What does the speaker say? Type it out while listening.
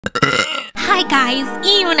Hi guys,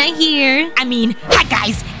 Iona here. Hi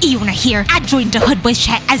guys, Iona here. I joined the Hood Voice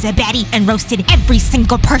chat as a baddie and roasted every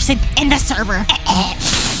single person in the server.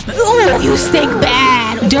 Ooh, you stink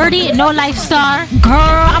bad. Dirty, no life star. Girl,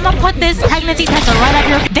 I'ma put this pregnancy tester right up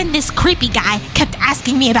your... Then this creepy guy kept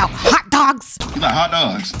asking me about hot dogs. You like hot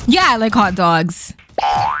dogs? Yeah, I like hot dogs.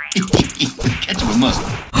 Ketchup and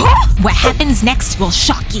mustard. What happens next will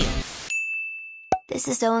shock you. This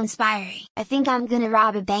is so inspiring. I think I'm gonna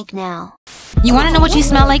rob a bank now. You wanna know what you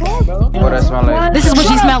smell like? What I smell like? This is what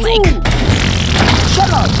you smell like. Shut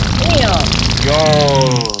up! Damn!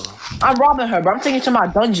 Yo! I'm robbing her, bro. I'm taking her to my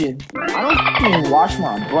dungeon. I don't even wash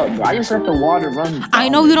my butt, bro. I just let the water run. I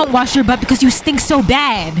know you don't wash your butt because you stink so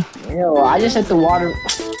bad. Yo, I just let the water...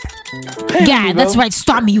 Yeah, that's right.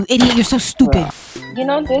 Stop me, you idiot. You're so stupid. You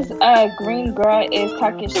know this green girl is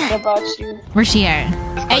talking shit about you. Where's she at?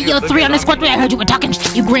 Hey, yo, 3_3, I heard you were talking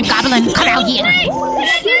shit, you green goblin. Come out here.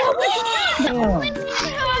 No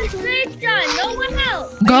one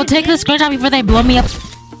else. Girl, take the screenshot before they blow me up.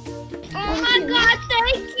 Oh my god,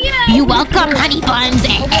 thank you. You welcome, honey buns.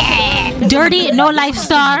 Dirty, no life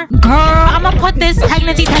star. Girl, I'ma put this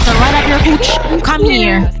pregnancy tester right up your hooch. Come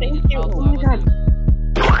here. Thank you. Oh my god.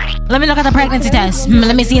 Let me look at the pregnancy test.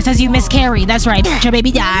 Let me see. It says you miscarried. That's right. Your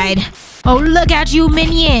baby died. Oh, look at you,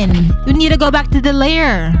 minion. You need to go back to the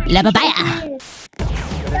lair. La babaya.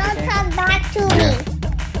 Don't come back to me.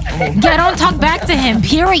 Yeah, don't talk back to him.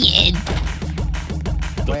 Period.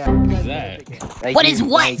 What is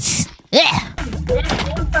what? Go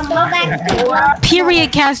back to work.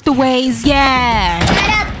 Period, castaways. Yeah.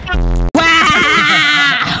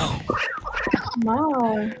 Wow.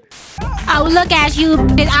 Wow. Oh, look at you.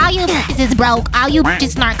 All you bitches is broke. All you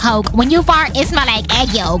bitches snort coke. When you fart, it smell like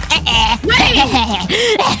egg yolk.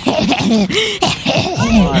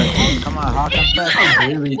 Come on, how confess?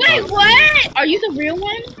 Wait, what? Are you the real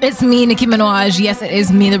one? It's me, Nicki Minaj. Yes, it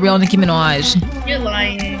is me, the real Nicki Minaj. You're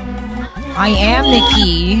lying. I am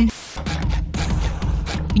Nicki.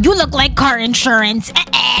 You look like car insurance.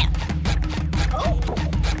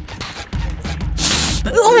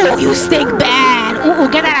 Ooh, you stink bad. Ooh,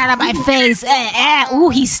 get that out of my face. Ooh,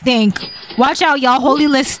 he stink. Watch out, y'all. Holy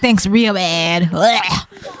List stinks real bad.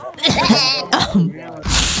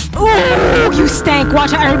 Ooh, you stink.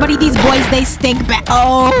 Watch out, everybody. These boys, they stink bad.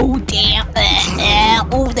 Oh, damn.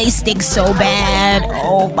 Ooh, they stink so bad.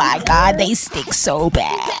 Oh, my God. They stink so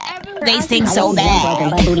bad. They stink so bad.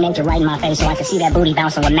 Butt booty nature right in my face so I can see that booty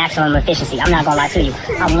bouncing with maximum efficiency. I'm not gonna lie to you.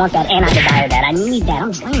 I want that and I desire that. I need that.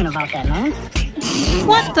 I'm dreaming about that, man.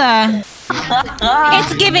 What the?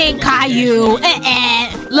 It's giving Caillou.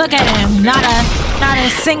 Look at him. Not a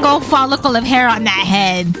single follicle of hair on that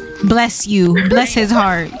head. Bless you. Bless his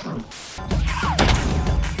heart.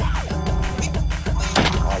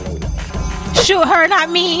 Shoot her, not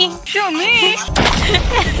me. Shoot me.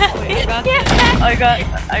 Wait, I got.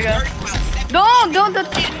 Don't.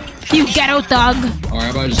 You ghetto thug.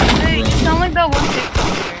 Alright, about just Hey, you sound like that one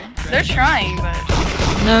TikToker. They're trying, but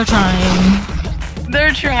They're trying.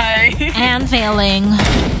 they're trying. And failing.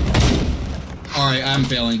 Alright, I'm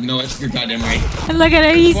failing. You know what? You're goddamn right. And look at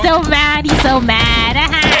him. He's so mad. He's so mad.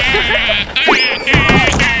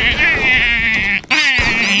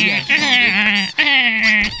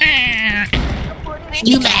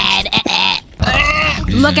 You mad?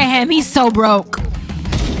 Look at him. He's so broke.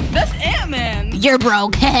 That's Ant-Man. You're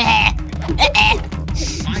broke.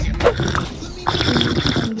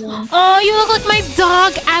 Oh, you look like my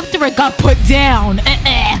dog after it got put down.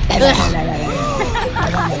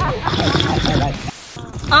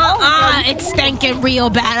 It's stinking real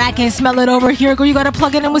bad. I can smell it over here. Girl, you gotta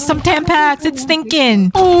plug it in with some Tampax. It's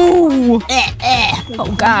stinking. Ooh.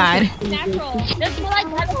 Oh, God.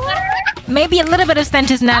 Maybe a little bit of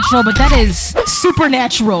stench is natural, but that is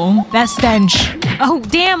supernatural. That stench. Oh,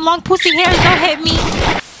 damn. Long pussy hairs. Don't hit me.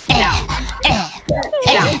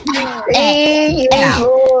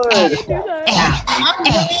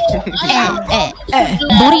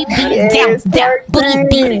 Booty beating down. Booty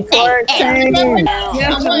beating.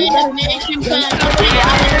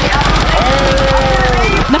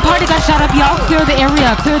 The party got shot up, y'all. Clear the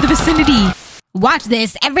area. Clear the vicinity. Watch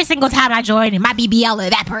this. Every single time I join, my BBL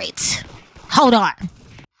evaporates. Hold on.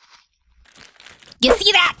 You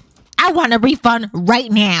see that? I want a refund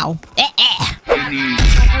right now.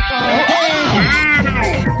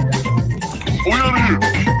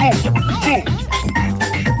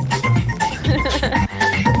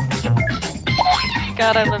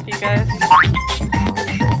 God, I love you guys.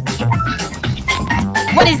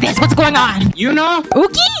 What is this? What's going on? You know?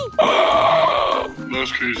 Ookie?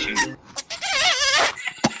 That's crazy.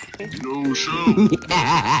 No show. Look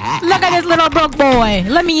at this little broke boy.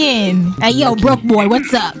 Let me in. Hey, yo, broke boy,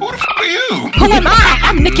 what's up? Who the fuck are you? Who am I?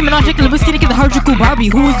 I'm Nicki Minaj, Lewinsky, the Harajuku Barbie.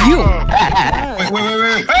 Who is you?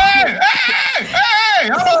 Wait. Hey!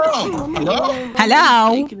 Hello?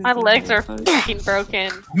 Hello? My legs are fucking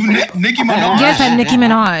broken. You Nicki Minaj? Yes, I'm Nicki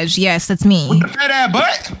Minaj. Yes, that's me. With the fat ass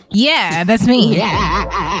butt? Yeah, that's me.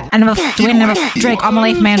 I never f***ed never Drake all my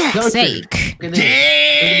life, man. For sake.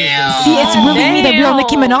 Damn! See, it's really me, the real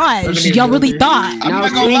Nicki Minaj. Y'all really thought. I'm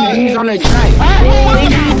not gonna lie. He's on the track.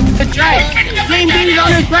 The track. Green beans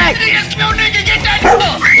on the track. Niggas kill nigga, get that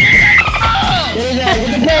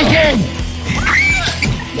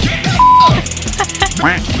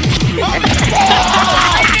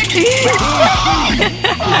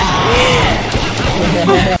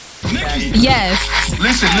Yes.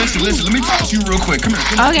 Listen. Let me talk to you real quick. Come here.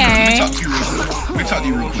 Okay. Let me talk to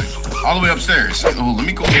you real quick. All the way upstairs. Oh, let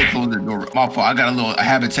me go ahead and close the door. My fault. I got a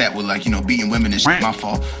habitat with beating women and shit. My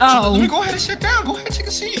fault. Oh. So let me go ahead and sit down. Go ahead and take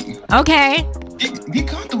a seat. Okay. Get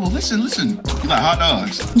comfortable. Listen. You like hot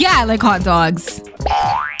dogs? Yeah, I like hot dogs.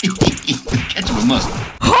 Ketchup or mustard?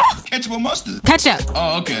 Ketchup or mustard? Ketchup.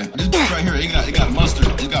 Oh, okay. This bitch right here, it got mustard.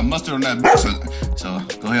 It got mustard on that bitch. So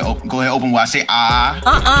go ahead, open while I say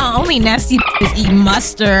ah. Only nasty is eat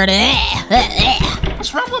mustard.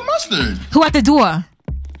 What's wrong with mustard? Who at the door?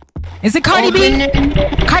 Is it Cardi B?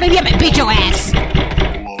 Cardi B, I'm gonna beat your ass.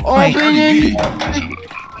 Cardi B.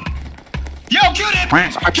 Yo, kill that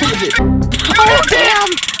bitch! I killed it! Oh, damn!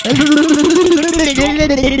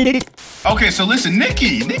 Okay, so listen,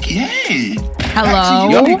 Nikki, hey.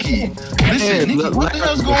 Hello? Nikki. Listen, Nikki, what the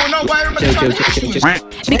hell's going on? Why everybody talking about you?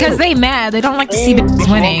 Because they mad. They don't like to see bitches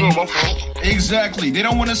winning. Exactly. They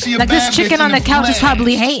don't want to see a like bad this chicken bitch on in the couch flesh. is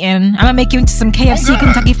probably hating. I'm gonna make you into some KFC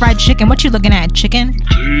Kentucky Fried Chicken. What you looking at, chicken?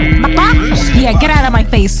 Yeah, get out of my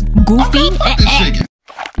face, goofy. Chicken.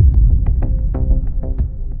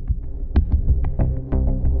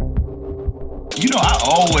 You know, I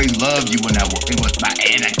always loved you when it was my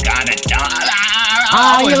anaconda.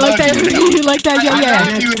 You like that? You like that?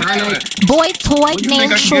 Yeah. Boy toy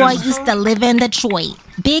named Troy used to live in Detroit.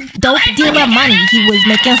 Big dope dealer money, he was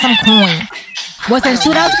making some coin. Was in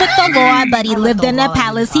shootouts with the Lord, but he lived in a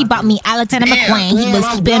palace. He bought me Alexander McQueen. He was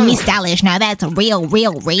keeping me stylish. Now that's real.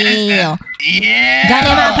 Yeah. Gun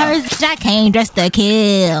in my purse, I came dressed to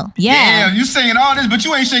kill. Yeah. Damn, you saying all this, but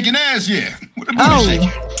you ain't shaking ass yet. What the booty shaking?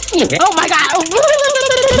 Oh my God.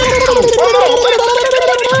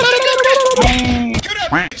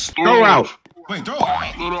 Throw out. Wait, throw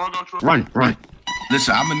out. Run.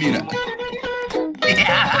 Listen, I'm gonna need it.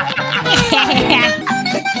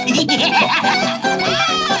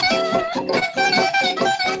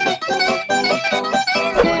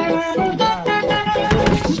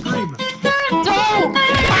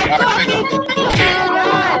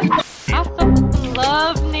 I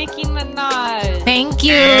love Nicki Minaj. Thank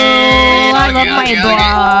you. I love my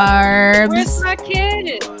barbs. Where's my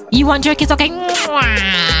kid? You want your kiss? Okay.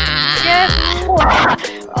 Yes. Oh,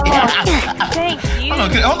 thank you.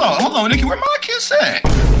 Hold on, Nikki. Where my kiss at?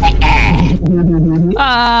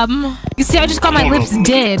 You see, I just got my lips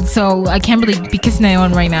dead, so I can't really be kissing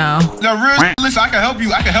anyone right now. No, real. Listen, I can help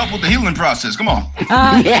you. I can help with the healing process. Come on.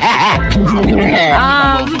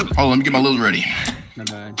 Hold Hold on, let me get my lips ready.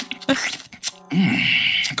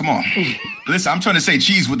 Come on. Listen, I'm trying to say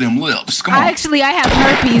cheese with them lips. Come on. Actually, I have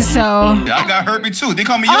herpes, so. Yeah, I got herpes too. They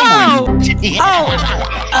call me Yomo. It's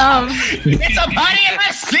a party in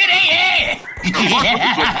my city, yeah.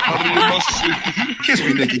 Kiss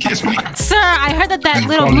me, Nikki. Kiss me. Sir, I heard that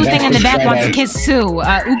little blue thing in the back wants a kiss too.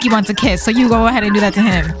 Uki wants a kiss, so you go ahead and do that to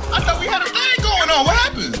him. I thought we had a thing going on. What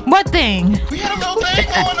happened? What thing? We had a little thing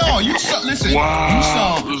going on. You saw, listen. Wow. You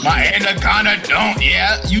saw my anaconda don't.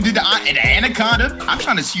 Yeah, you did the anaconda. I'm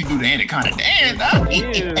trying to see you do the anaconda dance.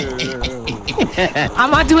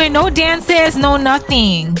 I'm not doing no dances, no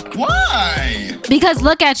nothing. Why? Because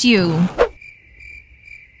look at you.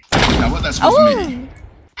 Now what that's supposed to mean?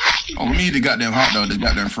 Oh, let me eat the goddamn hot dog, the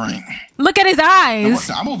goddamn frame. Look at his eyes.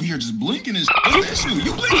 I'm over here just blinking and shit.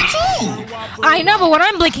 You blinking too. I know, but when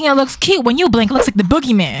I'm blinking, it looks cute. When you blink, it looks like the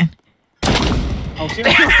boogeyman.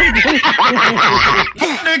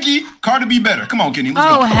 Nikki, Cardi B better. Come on, Kenny. Let's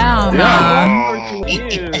go. Hell no.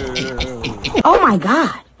 Oh my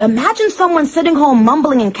God. Imagine someone sitting home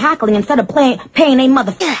mumbling and cackling instead of paying their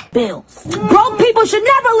motherfucking bills. Broke people should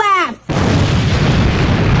never laugh.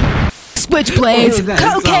 Switchblades,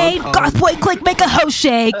 cocaine, goth boy click, make a hoe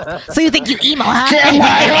shake. So you think you emo, huh?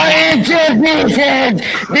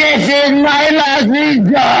 This is my last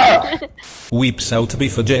resort. Whips out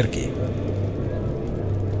beef jerky.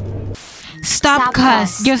 Stop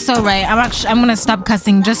cuss. You're so right. I'm gonna stop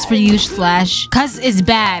cussing just for you, Slash. Cuss is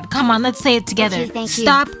bad. Come on, let's say it together. Thank you.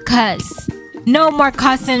 Stop cuss. No more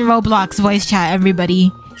cuss in Roblox voice chat,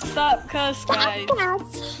 everybody. Stop cuss, guys.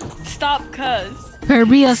 Stop cuss. For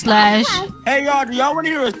real, Slash. Hey y'all, do y'all want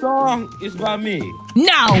to hear a song? It's by me.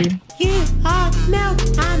 No.